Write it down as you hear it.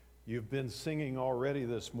You've been singing already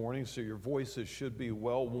this morning, so your voices should be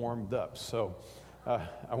well warmed up. So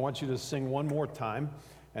I want you to sing one more time,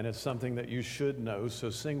 and it's something that you should know, so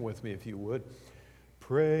sing with me if you would.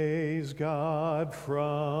 Praise God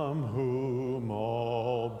from whom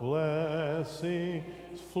all blessings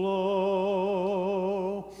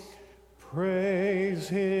flow. Praise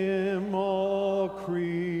Him, all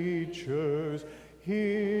creatures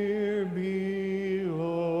here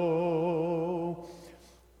below.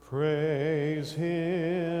 Praise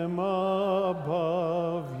Him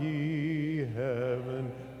above, ye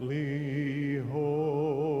heavenly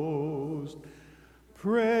host.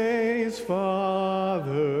 Praise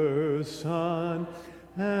Father, Son,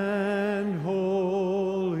 and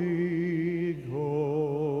Holy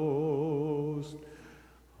Ghost.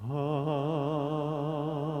 Amen.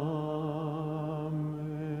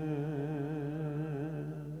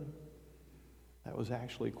 That was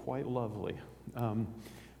actually quite lovely.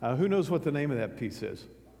 Who knows what the name of that piece is?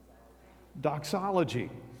 Doxology.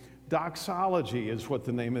 Doxology is what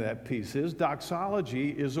the name of that piece is. Doxology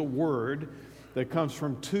is a word that comes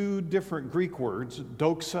from two different Greek words,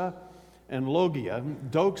 doxa and logia.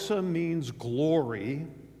 Doxa means glory.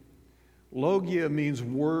 Logia means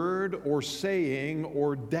word or saying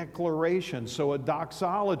or declaration. So a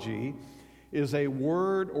doxology is a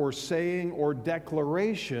word or saying or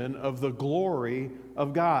declaration of the glory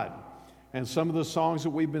of God. And some of the songs that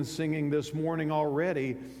we've been singing this morning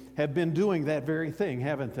already have been doing that very thing,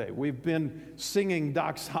 haven't they? We've been singing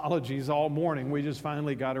doxologies all morning. We just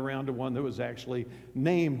finally got around to one that was actually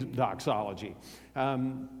named doxology.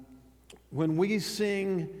 When we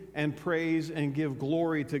sing and praise and give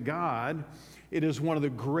glory to God, it is one of the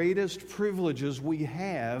greatest privileges we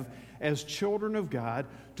have as children of God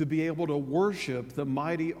to be able to worship the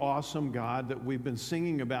mighty, awesome God that we've been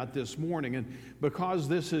singing about this morning. And because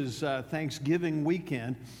this is Thanksgiving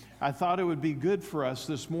weekend, I thought it would be good for us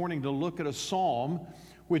this morning to look at a psalm,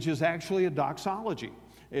 which is actually a doxology.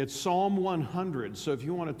 It's Psalm 100. So if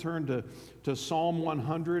you want to turn to Psalm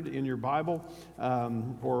 100 in your Bible,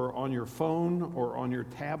 or on your phone, or on your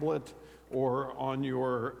tablet, or on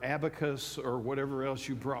your abacus, or whatever else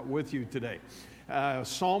you brought with you today.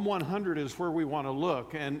 Psalm 100 is where we want to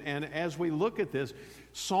look. And as we look at this,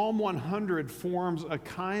 Psalm 100 forms a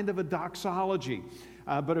kind of a doxology,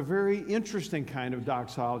 but a very interesting kind of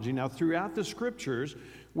doxology. Now, throughout the Scriptures,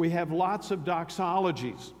 we have lots of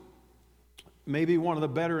doxologies. Maybe one of the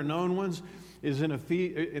better known ones is in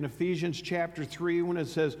Ephesians chapter 3 when it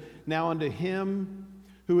says, "Now unto Him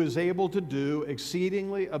who is able to do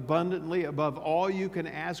exceedingly abundantly above all you can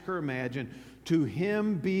ask or imagine, to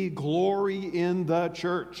Him be glory in the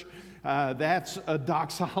church." That's a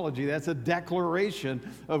doxology. That's a declaration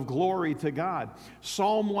of glory to God.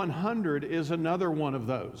 Psalm 100 is another one of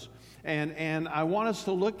those. And I want us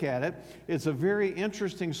to look at it. It's a very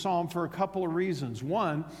interesting psalm for a couple of reasons.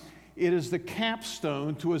 One, it is the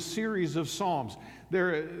capstone to a series of psalms.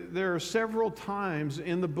 There are several times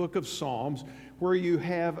in the book of Psalms where you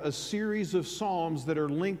have a series of psalms that are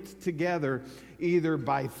linked together either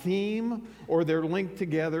by theme or they're linked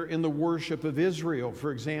together in the worship of Israel.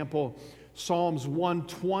 For example, Psalms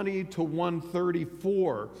 120 to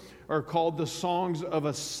 134 are called the songs of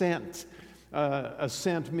ascent.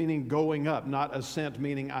 Ascent meaning going up, not assent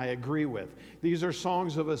meaning I agree with. These are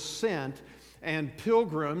songs of ascent, and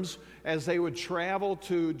pilgrims, as they would travel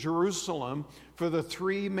to Jerusalem for the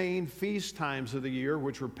three main feast times of the year,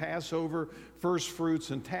 which were Passover, First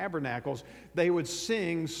Fruits, and Tabernacles, they would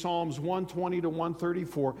sing Psalms 120 to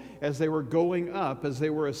 134 as they were going up, as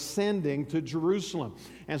they were ascending to Jerusalem.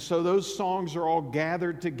 And so those songs are all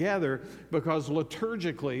gathered together because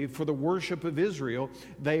liturgically, for the worship of Israel,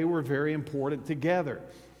 they were very important together.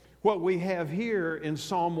 What we have here in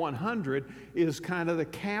Psalm 100 is kind of the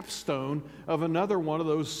capstone of another one of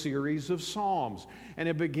those series of psalms. And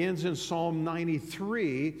it begins in Psalm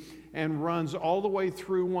 93 and runs all the way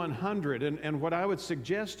through 100. And what I would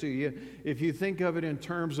suggest to you, if you think of it in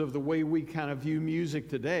terms of the way we kind of view music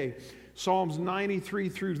today, Psalms 93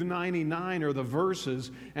 through 99 are the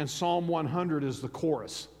verses, and Psalm 100 is the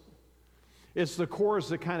chorus. It's the chorus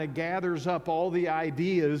that kind of gathers up all the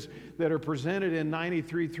ideas that are presented in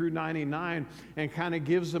 93 through 99 and kind of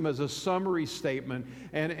gives them as a summary statement.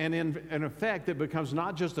 And in effect, it becomes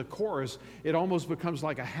not just a chorus, it almost becomes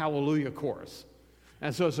like a hallelujah chorus.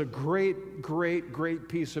 And so it's a great, great, great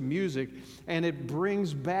piece of music, and it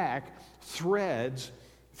brings back threads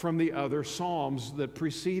from the other psalms that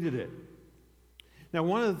preceded it. Now,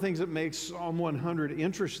 one of the things that makes Psalm 100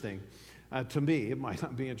 interesting to me, it might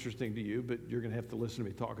not be interesting to you, but you're going to have to listen to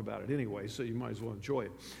me talk about it anyway, so you might as well enjoy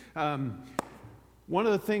it. One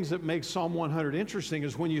of the things that makes Psalm 100 interesting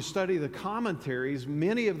is when you study the commentaries,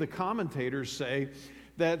 many of the commentators say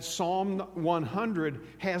that Psalm 100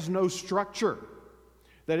 has no structure,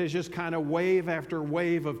 that is just kind of wave after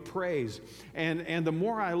wave of praise. And the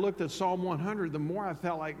more I looked at Psalm 100, the more I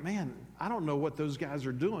felt like, man, I don't know what those guys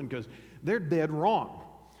are doing because they're dead wrong.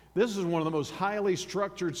 This is one of the most highly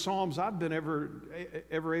structured Psalms I've been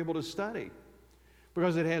ever able to study,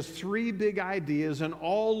 because it has three big ideas and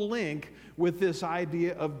all link with this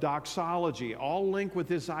idea of doxology, all link with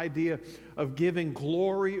this idea of giving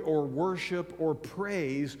glory or worship or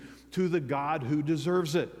praise to the God who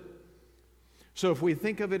deserves it. So if we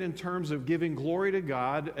think of it in terms of giving glory to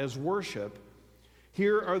God as worship,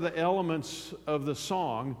 here are the elements of the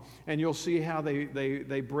song, and you'll see how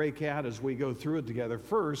they break out as we go through it together.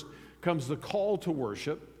 First comes the call to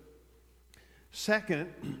worship. Second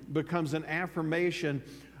becomes an affirmation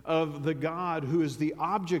of the God who is the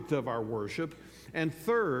object of our worship. And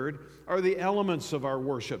third are the elements of our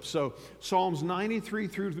worship. So Psalms 93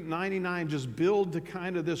 through 99 just build to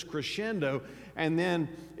kind of this crescendo, and then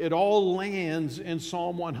it all lands in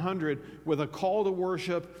Psalm 100 with a call to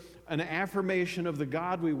worship, an affirmation of the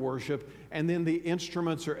God we worship, and then the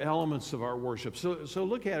instruments or elements of our worship. So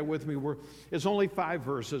look at it with me. It's only 5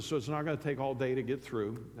 verses, so it's not going to take all day to get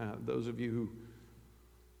through. Those of you who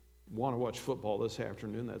want to watch football this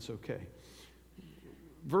afternoon, that's okay.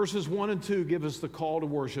 Verses 1 and 2 give us the call to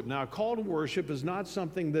worship. Now, a call to worship is not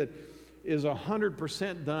something that is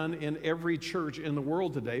 100% done in every church in the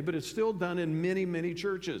world today, but it's still done in many, many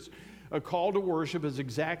churches. A call to worship is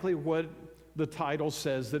exactly what the title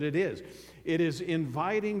says that it is. It is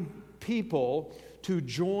inviting people to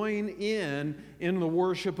join in the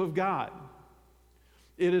worship of God.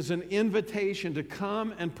 It is an invitation to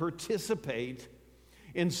come and participate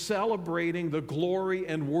in celebrating the glory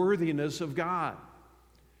and worthiness of God.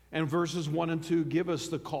 And verses 1 and 2 give us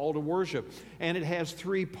the call to worship. And it has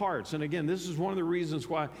 3 parts. And again, this is one of the reasons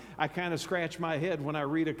why I kind of scratch my head when I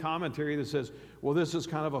read a commentary that says, well, this is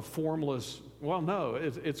kind of a formless. Well, no,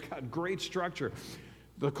 it's got great structure.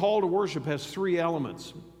 The call to worship has 3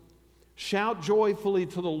 elements. Shout joyfully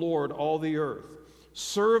to the Lord, all the earth.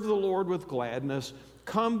 Serve the Lord with gladness.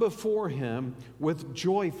 Come before him with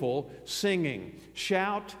joyful singing.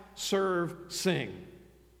 Shout, serve, sing.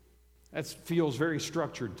 That feels very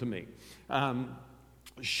structured to me.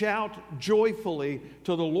 Shout joyfully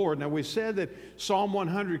to the Lord. Now, we said that Psalm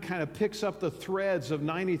 100 kind of picks up the threads of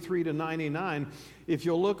 93 to 99. If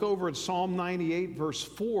you'll look over at Psalm 98, verse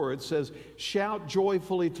 4, it says, shout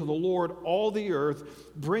joyfully to the Lord, all the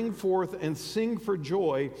earth, bring forth and sing for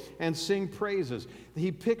joy and sing praises.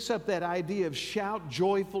 He picks up that idea of shout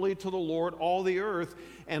joyfully to the Lord, all the earth,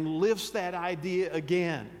 and lifts that idea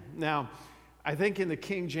again. Now, I think in the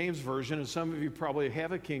King James Version, and some of you probably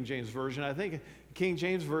have a King James Version, I think King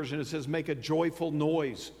James Version, it says, make a joyful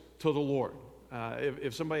noise to the Lord.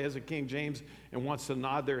 If somebody has a King James and wants to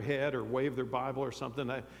nod their head or wave their Bible or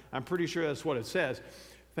something, I'm pretty sure that's what it says.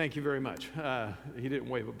 Thank you very much. He didn't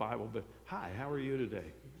wave a Bible, but hi, how are you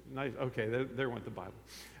today? Nice. Okay, there went the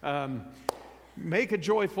Bible. Make a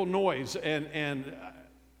joyful noise. And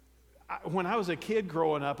when I was a kid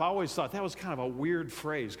growing up, I always thought that was kind of a weird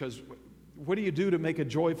phrase, because what do you do to make a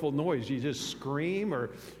joyful noise? You just scream or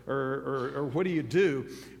what do you do?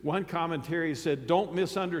 One commentary said, don't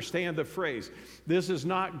misunderstand the phrase. This is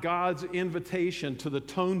not God's invitation to the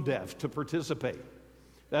tone deaf to participate.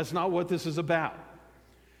 That's not what this is about.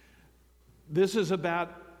 This is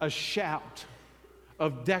about a shout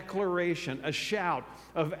of declaration, a shout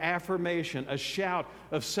of affirmation, a shout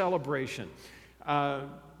of celebration.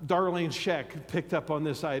 Darlene Scheck picked up on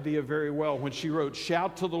this idea very well when she wrote,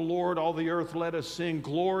 shout to the Lord, all the earth, let us sing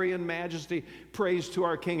glory and majesty, praise to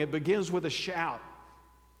our King. It begins with a shout.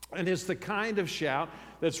 And it's the kind of shout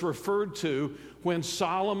that's referred to when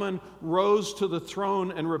Solomon rose to the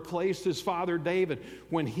throne and replaced his father David.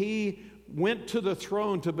 When he went to the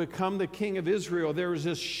throne to become the king of Israel, there was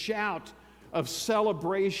this shout of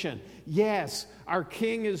celebration. Yes, our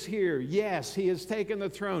king is here. Yes, he has taken the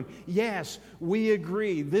throne. Yes, we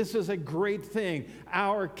agree. This is a great thing.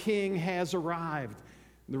 Our king has arrived.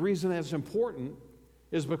 The reason that's important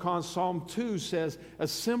is because Psalm 2 says a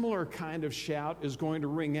similar kind of shout is going to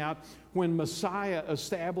ring out when Messiah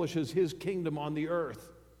establishes his kingdom on the earth.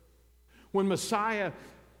 When Messiah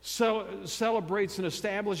celebrates and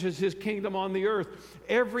establishes his kingdom on the earth,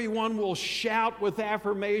 everyone will shout with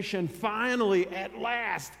affirmation, finally, at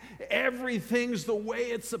last, everything's the way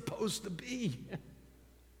it's supposed to be.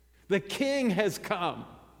 The king has come.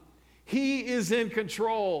 He is in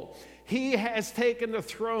control. He has taken the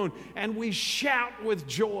throne, and we shout with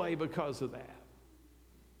joy because of that.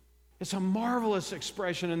 It's a marvelous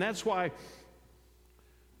expression, and that's why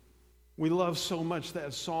we love so much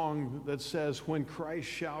that song that says, when Christ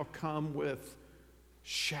shall come with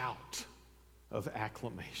shout of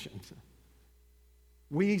acclamation.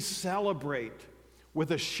 We celebrate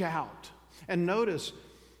with a shout. And notice,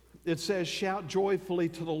 it says, shout joyfully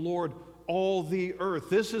to the Lord, all the earth.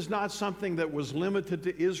 This is not something that was limited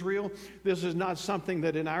to Israel. This is not something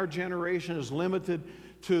that in our generation is limited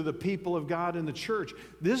to the people of God in the church.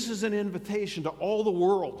 This is an invitation to all the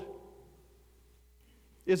world.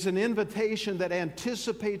 It's an invitation that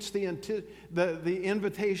anticipates the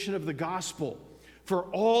invitation of the gospel for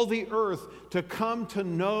all the earth to come to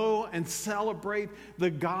know and celebrate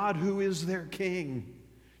the God who is their King.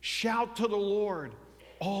 Shout to the Lord,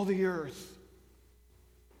 all the earth.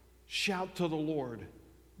 Shout to the Lord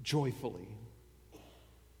joyfully.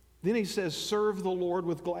 Then he says, serve the Lord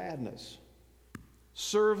with gladness.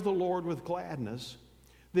 Serve the Lord with gladness.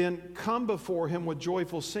 Then come before him with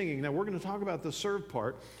joyful singing. Now, we're going to talk about the serve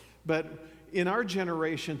part, but in our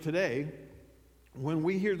generation today, when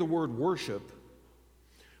we hear the word worship,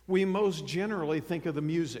 we most generally think of the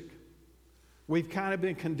music. We've kind of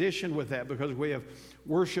been conditioned with that because we have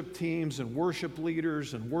worship teams and worship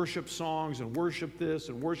leaders and worship songs and worship this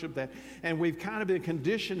and worship that, and we've kind of been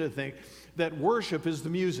conditioned to think that worship is the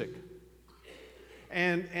music.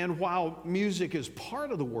 And while music is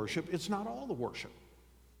part of the worship, it's not all the worship.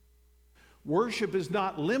 Worship is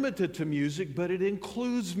not limited to music, but it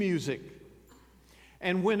includes music.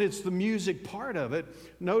 And when it's the music part of it,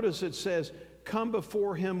 notice it says, come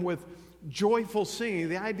before him with joyful singing.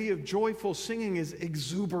 The idea of joyful singing is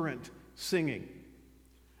exuberant singing.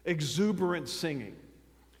 Exuberant singing.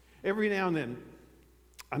 Every now and then,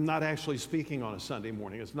 I'm not actually speaking on a Sunday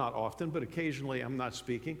morning. It's not often, but occasionally I'm not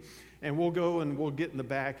speaking. And we'll go and we'll get in the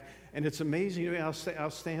back. And it's amazing. You know, I'll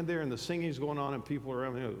stand there and the singing's going on and people are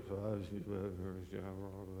around me.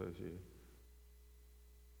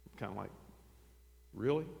 Kind of like,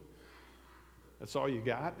 really? That's all you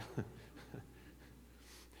got?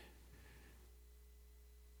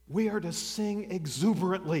 We are to sing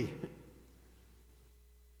exuberantly.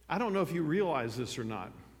 I don't know if you realize this or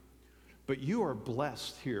not, but you are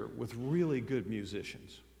blessed here with really good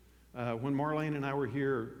musicians. When Marlene and I were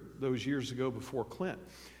here those years ago before Clint,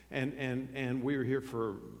 and we were here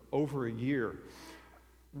for over a year,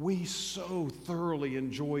 we so thoroughly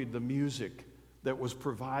enjoyed the music that was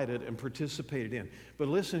provided and participated in. But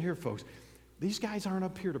listen here, folks, these guys aren't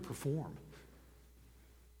up here to perform.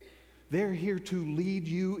 They're here to lead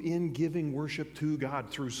you in giving worship to God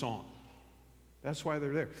through song. That's why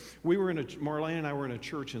they're there. Marlene and I were in a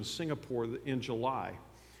church in Singapore in July,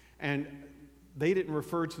 and they didn't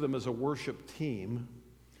refer to them as a worship team.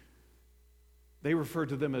 They referred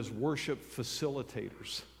to them as worship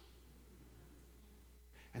facilitators.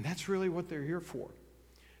 And that's really what they're here for.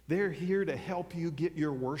 They're here to help you get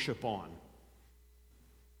your worship on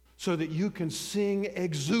so that you can sing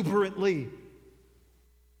exuberantly.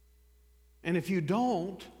 And if you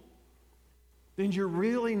don't, then you're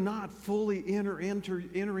really not fully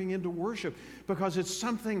entering into worship, because it's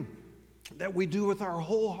something that we do with our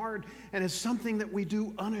whole heart, and it's something that we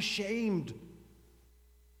do unashamed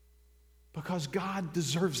because God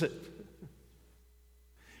deserves it.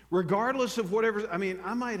 Regardless of whatever,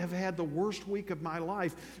 I might have had the worst week of my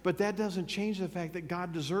life, but that doesn't change the fact that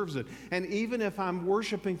God deserves it. And even if I'm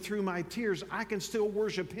worshiping through my tears, I can still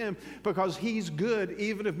worship Him because He's good,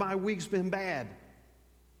 even if my week's been bad.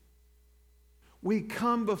 We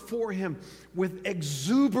come before Him with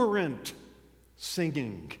exuberant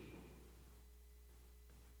singing.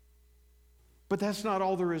 But that's not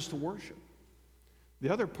all there is to worship.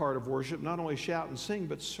 The other part of worship, not only shout and sing,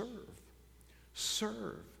 but serve.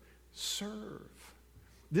 Serve. Serve.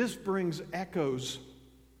 This brings echoes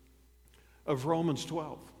of Romans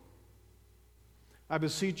 12. I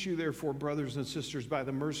beseech you, therefore, brothers and sisters, by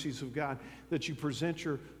the mercies of God, that you present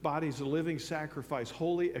your bodies a living sacrifice,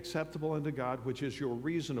 holy, acceptable unto God, which is your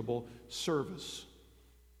reasonable service.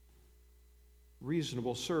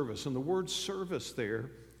 Reasonable service. And the word service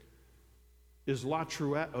there is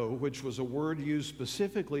latrueo, which was a word used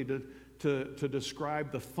specifically to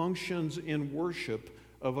describe the functions in worship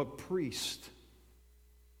of a priest.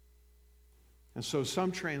 And so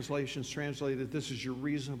some translations translate that this is your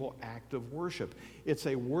reasonable act of worship. It's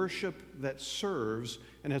a worship that serves,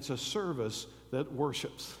 and it's a service that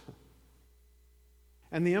worships.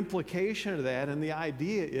 And the implication of that and the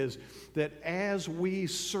idea is that as we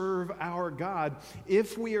serve our God,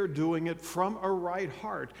 if we are doing it from a right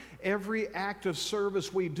heart, every act of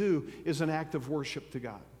service we do is an act of worship to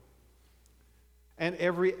God. And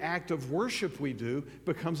every act of worship we do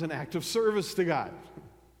becomes an act of service to God.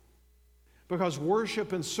 because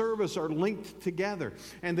worship and service are linked together.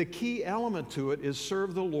 And the key element to it is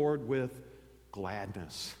serve the Lord with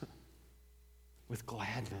gladness. With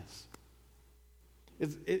gladness.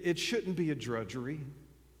 It shouldn't be a drudgery.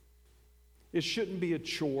 It shouldn't be a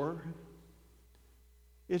chore.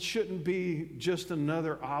 It shouldn't be just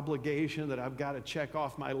another obligation that I've got to check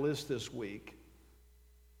off my list this week.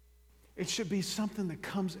 It should be something that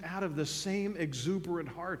comes out of the same exuberant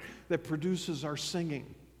heart that produces our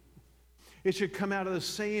singing. It should come out of the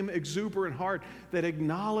same exuberant heart that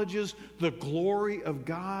acknowledges the glory of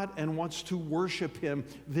God and wants to worship Him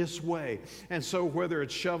this way. And so whether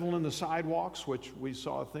it's shoveling the sidewalks, which we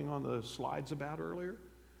saw a thing on the slides about earlier,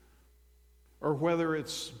 or whether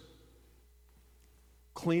it's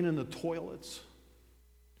cleaning the toilets,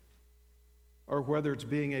 or whether it's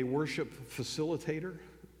being a worship facilitator,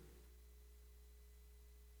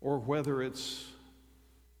 or whether it's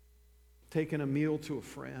taking a meal to a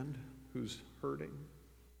friend who's hurting.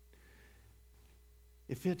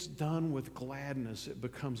 If it's done with gladness, it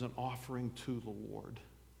becomes an offering to the Lord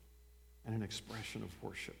and an expression of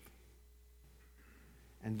worship.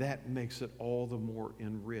 And that makes it all the more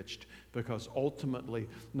enriched, because ultimately,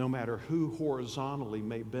 no matter who horizontally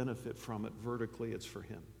may benefit from it, vertically it's for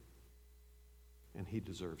Him. And He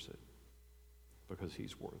deserves it because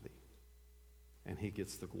He's worthy. And He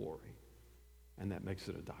gets the glory. And that makes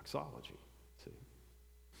it a doxology. See?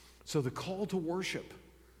 So the call to worship: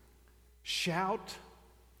 shout,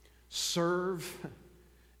 serve,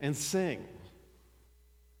 and sing.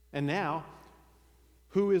 And now,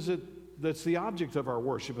 who is it that's the object of our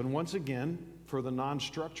worship? And once again, for the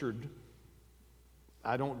non-structured,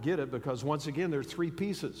 I don't get it, because once again, there are three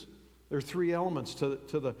pieces. There are three elements to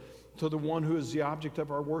the one who is the object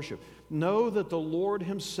of our worship. Know that the Lord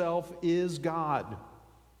Himself is God.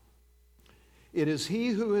 It is He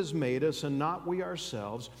who has made us, and not we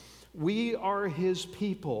ourselves. We are His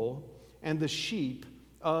people and the sheep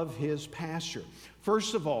of His pasture.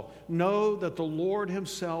 First of all, know that the Lord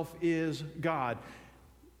Himself is God.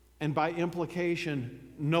 And by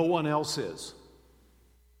implication, no one else is.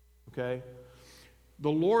 Okay?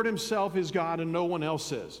 The Lord Himself is God and no one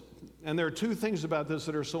else is. And there are two things about this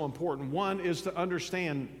that are so important. One is to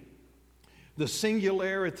understand the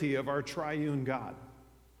singularity of our triune God.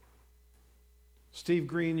 Steve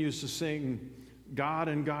Green used to sing, "God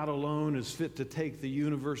and God alone is fit to take the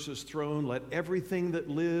universe's throne. Let everything that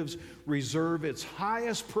lives reserve its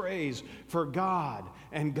highest praise for God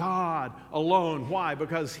and God alone." Why?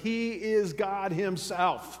 Because He is God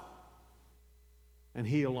Himself, and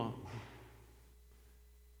He alone.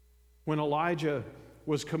 When Elijah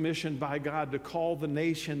was commissioned by God to call the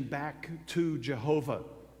nation back to Jehovah,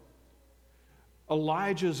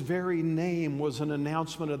 Elijah's very name was an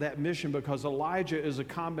announcement of that mission, because Elijah is a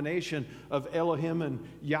combination of Elohim and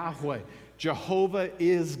Yahweh. Jehovah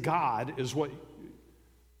is God is what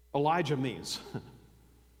Elijah means.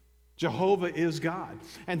 Jehovah is God.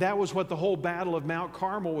 And that was what the whole battle of Mount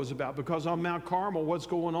Carmel was about, because on Mount Carmel, what's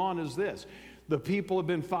going on is this. The people have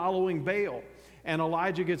been following Baal. And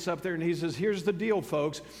Elijah gets up there and he says, here's the deal,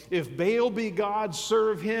 folks. If Baal be God,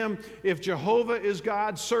 serve him. If Jehovah is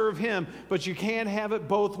God, serve him. But you can't have it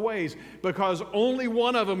both ways, because only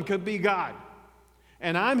one of them could be God.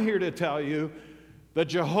 And I'm here to tell you that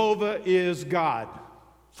Jehovah is God.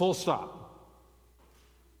 Full stop.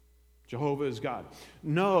 Jehovah is God.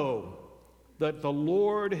 Know that the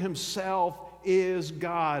Lord Himself is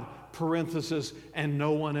God, parenthesis, and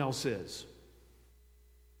no one else is.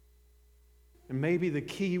 And maybe the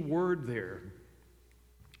key word there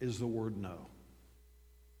is the word know.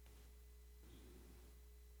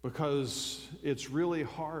 Because it's really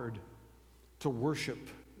hard to worship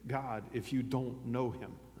God if you don't know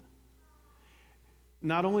Him.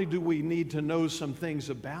 Not only do we need to know some things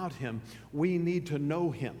about Him, we need to know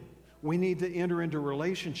Him. We need to enter into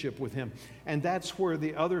relationship with Him. And that's where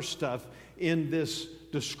the other stuff in this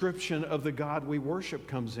description of the God we worship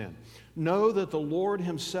comes in. Know that the Lord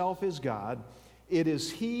Himself is God. It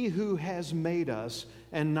is He who has made us,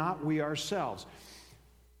 and not we ourselves.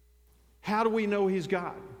 How do we know He's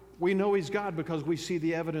God? We know He's God because we see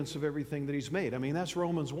the evidence of everything that He's made. I mean, that's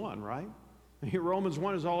Romans 1, right? Romans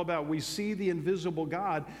 1 is all about we see the invisible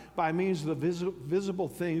God by means of the visible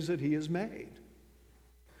things that He has made.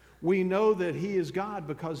 We know that He is God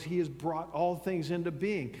because He has brought all things into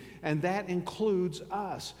being, and that includes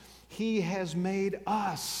us. He has made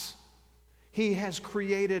us. He has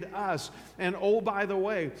created us. And oh, by the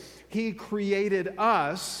way, He created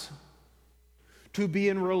us to be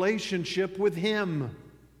in relationship with Him.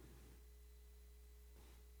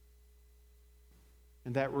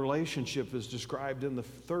 And that relationship is described in the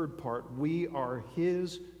third part. We are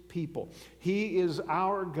His people. He is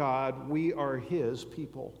our God. We are His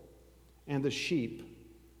people and the sheep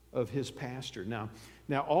of His pasture. Now,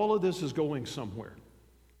 all of this is going somewhere.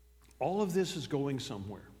 All of this is going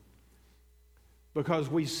somewhere because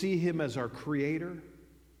we see Him as our creator,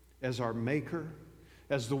 as our maker,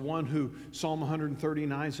 as the one who, Psalm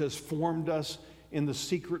 139 says, formed us in the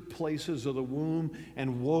secret places of the womb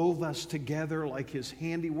and wove us together like His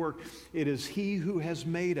handiwork. It is He who has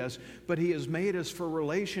made us, but He has made us for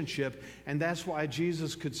relationship, and that's why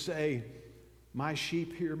Jesus could say, my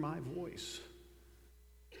sheep hear my voice,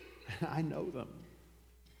 and I know them,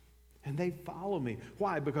 and they follow me.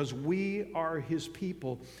 Why? Because we are His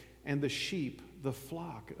people, and the sheep, the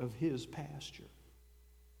flock of His pasture.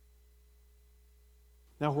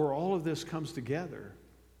 Now, where all of this comes together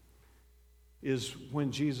is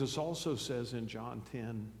when Jesus also says in John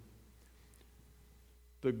 10,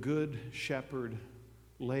 the good shepherd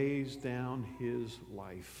lays down his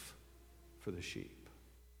life for the sheep.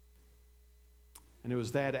 And it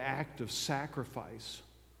was that act of sacrifice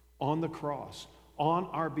on the cross, on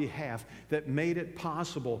our behalf, that made it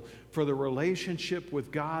possible for the relationship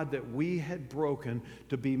with God that we had broken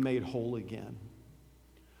to be made whole again.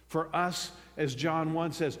 For us, as John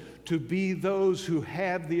 1 says, to be those who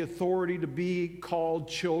have the authority to be called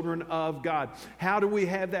children of God. How do we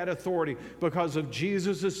have that authority? Because of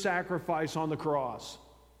Jesus' sacrifice on the cross.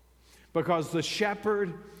 Because the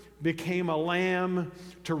shepherd became a lamb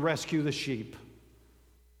to rescue the sheep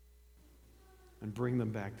and bring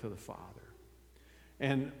them back to the Father.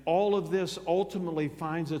 And all of this ultimately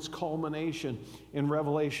finds its culmination in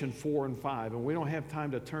Revelation 4 and 5. And we don't have time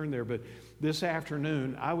to turn there, but this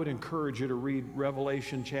afternoon I would encourage you to read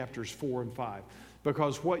Revelation chapters 4 and 5.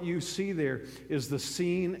 Because what you see there is the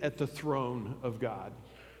scene at the throne of God.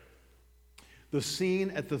 The scene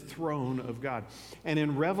at the throne of God. And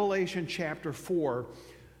in Revelation chapter 4,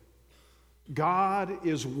 God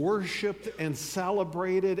is worshiped and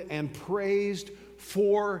celebrated and praised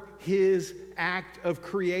for His act of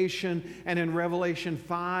creation. And in Revelation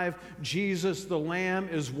 5, Jesus the Lamb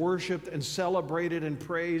is worshiped and celebrated and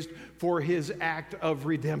praised for His act of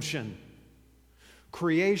redemption.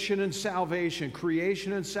 Creation and salvation,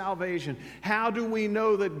 creation and salvation. How do we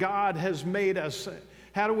know that God has made us?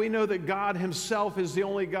 How do we know that God Himself is the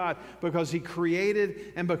only God? Because He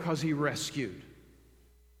created and because He rescued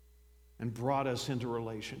and brought us into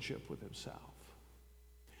relationship with Himself.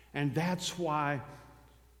 And that's why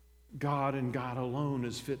God and God alone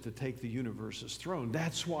is fit to take the universe's throne.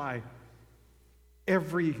 That's why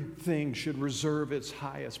everything should reserve its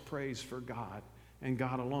highest praise for God and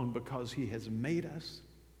God alone, because He has made us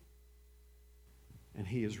and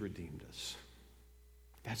He has redeemed us.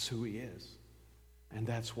 That's who He is, and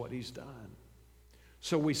that's what He's done.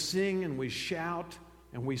 So we sing and we shout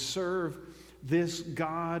and we serve this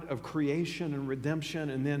God of creation and redemption,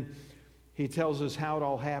 and then He tells us how it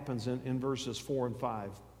all happens in verses 4 and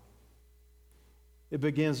 5. It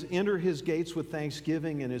begins, enter His gates with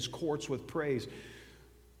thanksgiving and His courts with praise.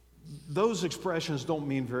 Those expressions don't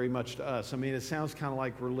mean very much to us. I mean, it sounds kind of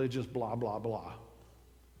like religious blah, blah, blah.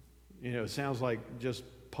 You know, it sounds like just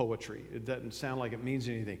poetry. It doesn't sound like it means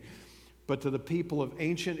anything. But to the people of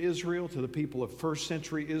ancient Israel, to the people of first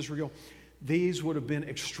century Israel, these would have been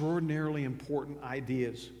extraordinarily important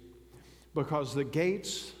ideas, because the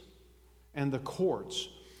gates and the courts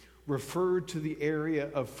referred to the area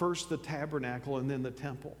of first the tabernacle and then the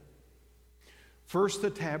temple. First the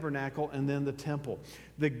tabernacle and then the temple.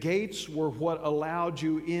 The gates were what allowed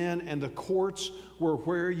you in, and the courts were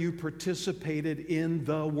where you participated in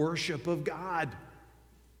the worship of God.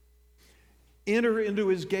 Enter into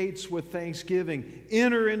His gates with thanksgiving.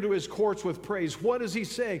 Enter into His courts with praise. What is He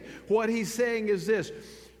saying? What He's saying is this: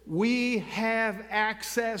 we have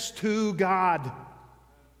access to God.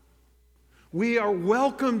 We are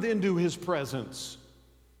welcomed into His presence.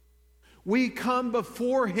 We come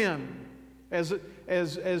before Him,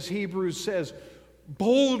 as Hebrews says,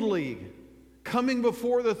 boldly coming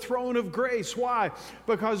before the throne of grace. Why?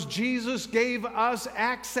 Because Jesus gave us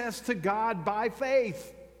access to God by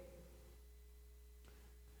faith.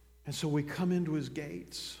 And so we come into His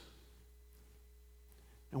gates,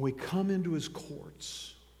 and we come into His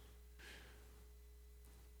courts.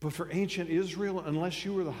 But for ancient Israel, unless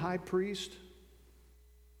you were the high priest,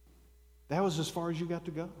 that was as far as you got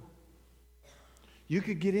to go. You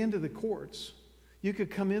could get into the courts. You could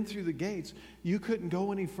come in through the gates. You couldn't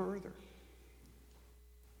go any further.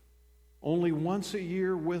 Only once a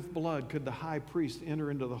year with blood could the high priest enter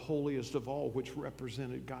into the holiest of all, which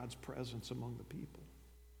represented God's presence among the people.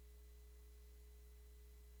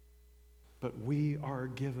 But we are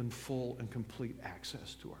given full and complete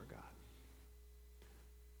access to our God.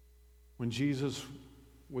 when Jesus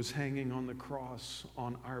was hanging on the cross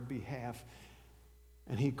on our behalf,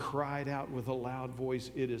 and he cried out with a loud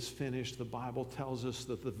voice, "It is finished." The Bible tells us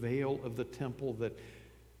that the veil of the temple that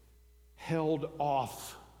held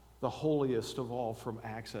off the holiest of all from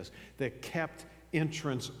access, that kept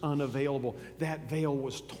entrance unavailable, that veil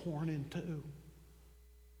was torn in two.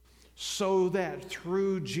 So that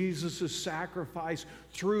through Jesus' sacrifice,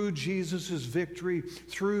 through Jesus' victory,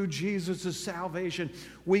 through Jesus' salvation,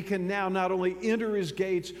 we can now not only enter his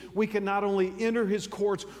gates, we can not only enter his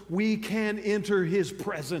courts, we can enter his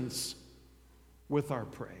presence with our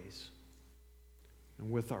praise and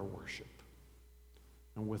with our worship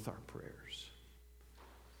and with our prayers.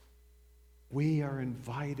 We are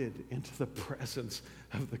invited into the presence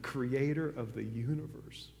of the Creator of the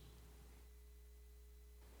universe.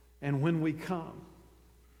 And when we come,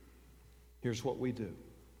 here's what we do.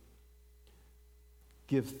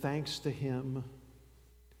 Give thanks to him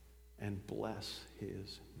and bless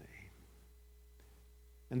his name.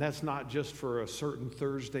 And that's not just for a certain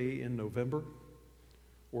Thursday in November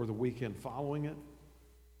or the weekend following it.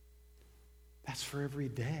 That's for every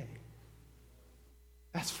day.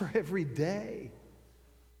 That's for every day.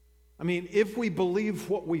 I mean, if we believe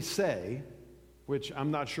what we say, which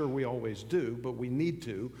I'm not sure we always do, but we need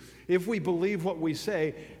to. If we believe what we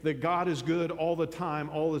say, that God is good all the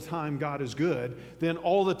time God is good, then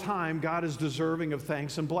all the time God is deserving of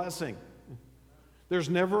thanks and blessing. There's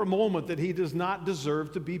never a moment that he does not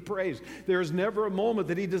deserve to be praised. There's never a moment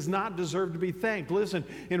that he does not deserve to be thanked. Listen,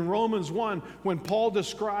 in Romans 1, when Paul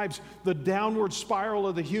describes the downward spiral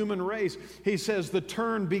of the human race, he says the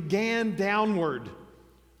turn began downward.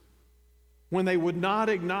 When they would not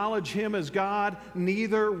acknowledge him as God,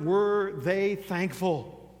 neither were they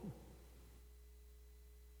thankful.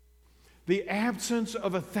 The absence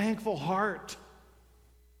of a thankful heart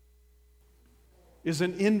is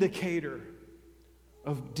an indicator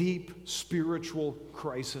of deep spiritual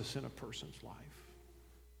crisis in a person's life.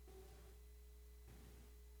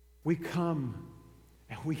 We come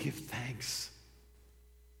and we give thanks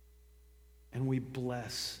and we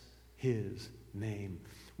bless his name.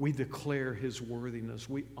 We declare his worthiness.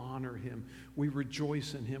 We honor him. We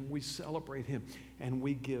rejoice in him. We celebrate him. And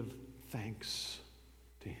we give thanks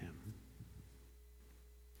to him.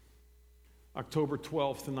 October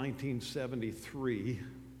 12th, 1973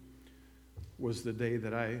 was the day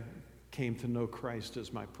that I came to know Christ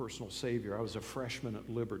as my personal Savior. I was a freshman at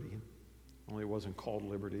Liberty. Only it wasn't called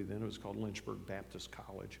Liberty then. It was called Lynchburg Baptist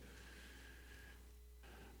College.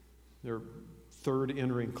 Their third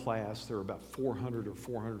entering class, there were about 400 or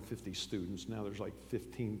 450 students. Now there's like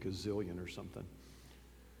 15 gazillion or something.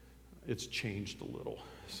 It's changed a little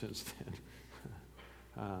since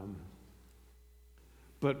then.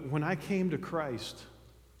 But when I came to Christ,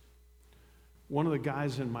 one of the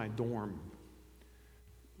guys in my dorm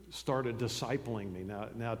started discipling me.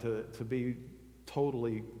 Now to be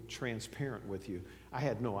totally transparent with you, I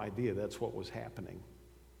had no idea that's what was happening,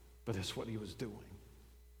 but that's what he was doing.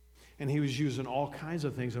 And he was using all kinds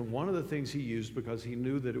of things. And one of the things he used, because he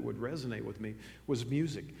knew that it would resonate with me, was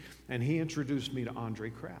music. And he introduced me to Andre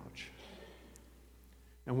Crouch.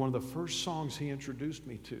 And one of the first songs he introduced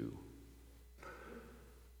me to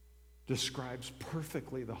describes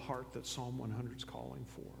perfectly the heart that Psalm 100 is calling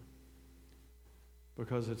for.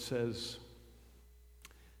 Because it says,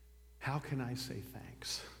 "How can I say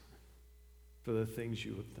thanks for the things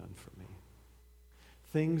you have done for me?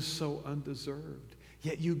 Things so undeserved.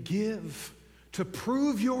 Yet you give to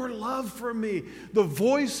prove your love for me. The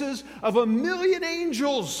voices of a million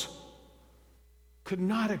angels could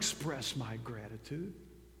not express my gratitude.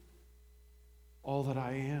 All that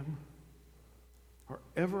I am or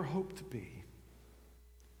ever hope to be,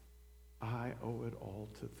 I owe it all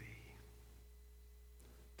to thee.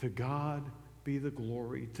 To God be the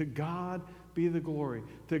glory. To God be the glory.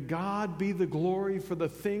 To God be the glory for the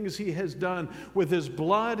things he has done. With his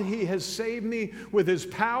blood he has saved me. With his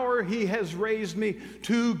power he has raised me.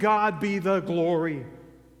 To God be the glory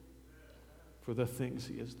for the things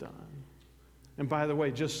he has done." And by the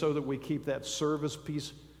way, just so that we keep that service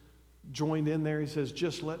piece joined in there, he says,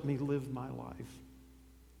 "Just let me live my life,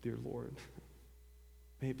 dear Lord.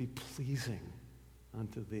 May it be pleasing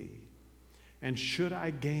unto thee. And should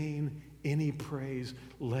I gain any praise,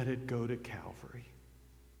 let it go to Calvary."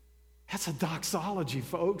 That's a doxology,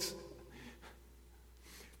 folks.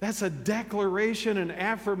 That's a declaration and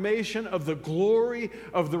affirmation of the glory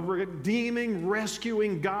of the redeeming,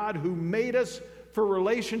 rescuing God who made us for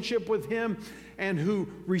relationship with him and who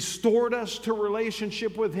restored us to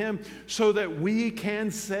relationship with him so that we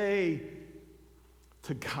can say,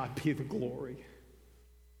 "To God be the glory."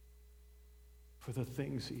 for the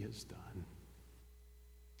things he has done.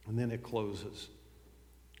 And then it closes.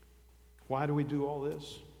 Why do we do all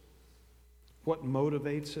this? What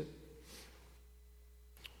motivates it?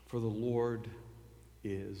 For the Lord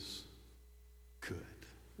is good.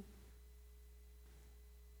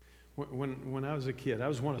 When I was a kid, I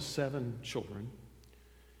was one of 7 children.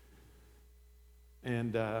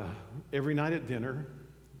 And every night at dinner,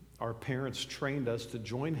 our parents trained us to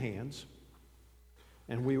join hands,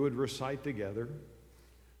 and we would recite together.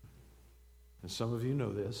 And some of you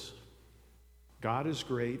know this. God is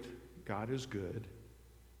great, God is good,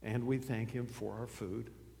 and we thank him for our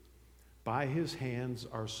food. By his hands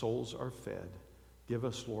our souls are fed. Give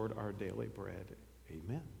us, Lord, our daily bread.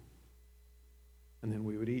 Amen. And then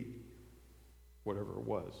we would eat whatever it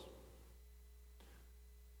was.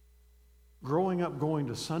 Growing up, going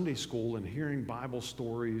to Sunday school and hearing Bible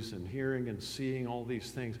stories and hearing and seeing all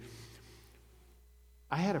these things,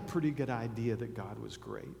 I had a pretty good idea that God was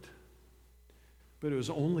great. But it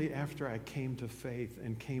was only after I came to faith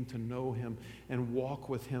and came to know him and walk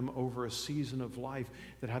with him over a season of life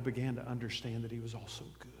that I began to understand that he was also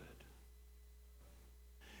good.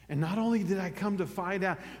 And not only did I come to find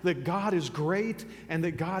out that God is great and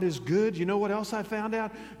that God is good, you know what else I found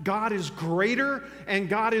out? God is greater and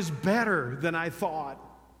God is better than I thought.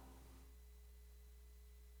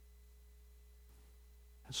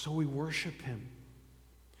 And so we worship him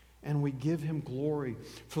and we give him glory,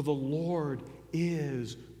 for the Lord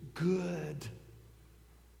is good.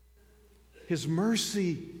 His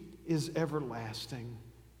mercy is everlasting.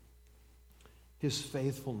 His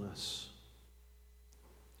faithfulness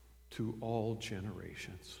to all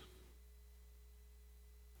generations.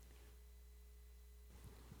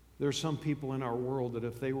 There are some people in our world that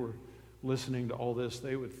if they were listening to all this,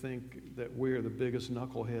 they would think that we're the biggest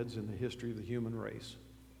knuckleheads in the history of the human race.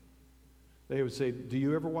 They would say, do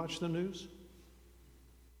you ever watch the news?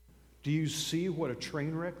 Do you see what a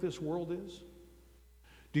train wreck this world is?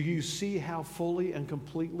 Do you see how fully and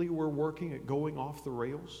completely we're working at going off the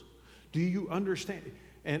rails? Do you understand?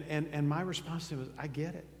 And my response to him is, I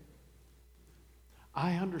get it.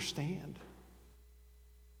 I understand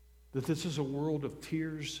that this is a world of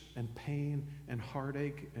tears and pain and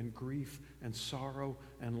heartache and grief and sorrow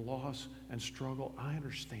and loss and struggle. I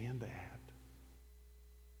understand that.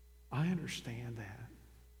 I understand that.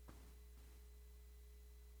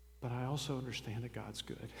 But I also understand that God's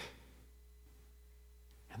good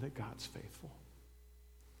and that God's faithful.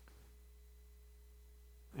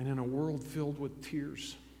 And in a world filled with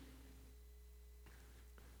tears,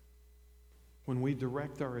 when we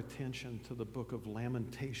direct our attention to the book of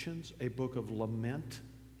Lamentations, a book of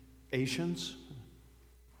lamentations,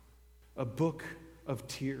 a book of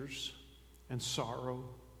tears and sorrow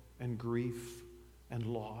and grief and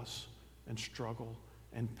loss and struggle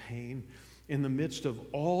and pain, in the midst of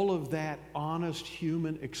all of that honest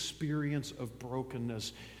human experience of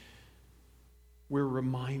brokenness, we're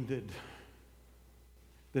reminded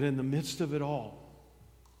that in the midst of it all,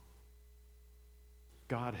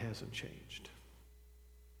 God hasn't changed.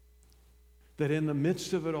 That in the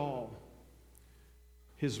midst of it all,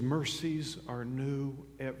 his mercies are new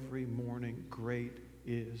every morning. Great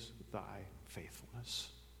is thy faithfulness.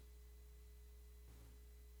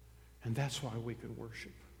 And that's why we can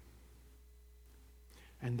worship.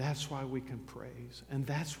 And that's why we can praise. And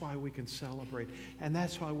that's why we can celebrate. And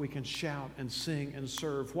that's why we can shout and sing and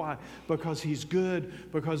serve. Why? Because he's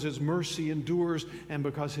good, because his mercy endures, and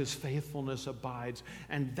because his faithfulness abides.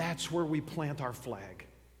 And that's where we plant our flag.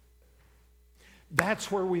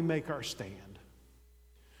 That's where we make our stand.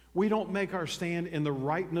 We don't make our stand in the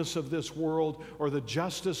rightness of this world or the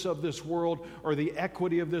justice of this world or the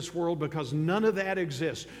equity of this world, because none of that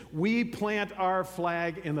exists. We plant our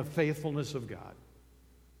flag in the faithfulness of God.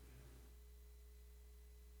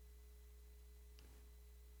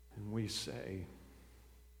 And we say,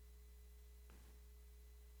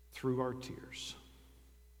 through our tears,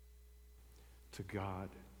 to God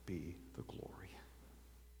be the glory.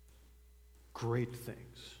 Great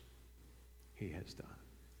things he has done,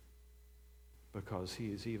 because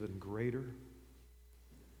he is even greater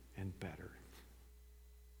and better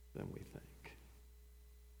than we think.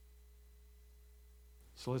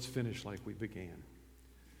 So let's finish like we began.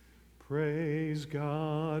 Praise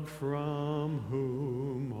God, from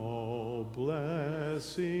whom all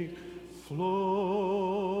blessings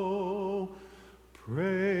flow.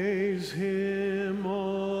 Praise him,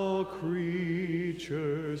 all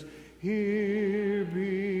creatures here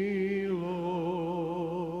below.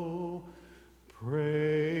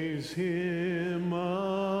 Praise him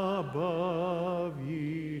above,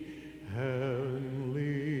 ye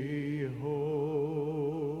heavenly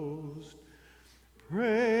host.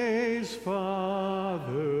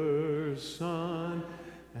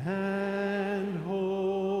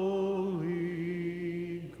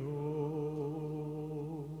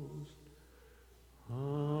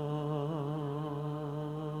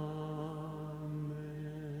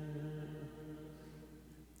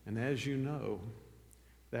 as you know,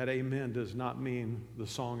 that amen does not mean the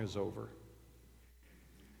song is over.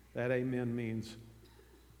 That amen means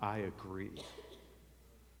I agree.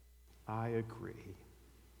 I agree.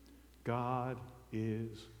 God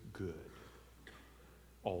is good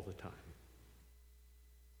all the time.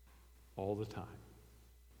 All the time.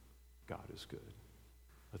 God is good.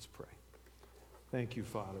 Let's pray. Thank you,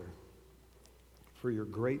 Father, for your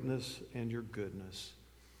greatness and your goodness.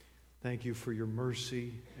 Thank you for your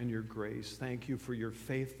mercy and your grace. Thank you for your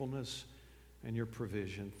faithfulness and your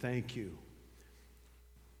provision. Thank you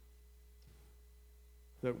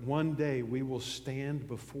that one day we will stand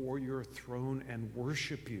before your throne and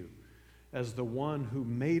worship you as the one who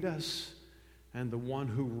made us and the one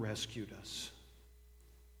who rescued us.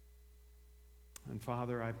 And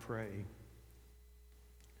Father, I pray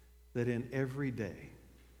that in every day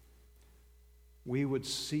we would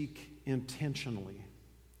seek intentionally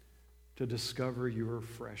to discover your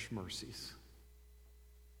fresh mercies.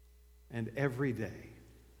 And every day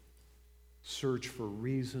search for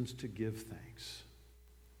reasons to give thanks,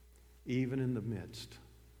 even in the midst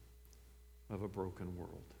of a broken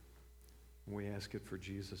world. And we ask it for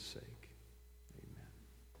Jesus' sake.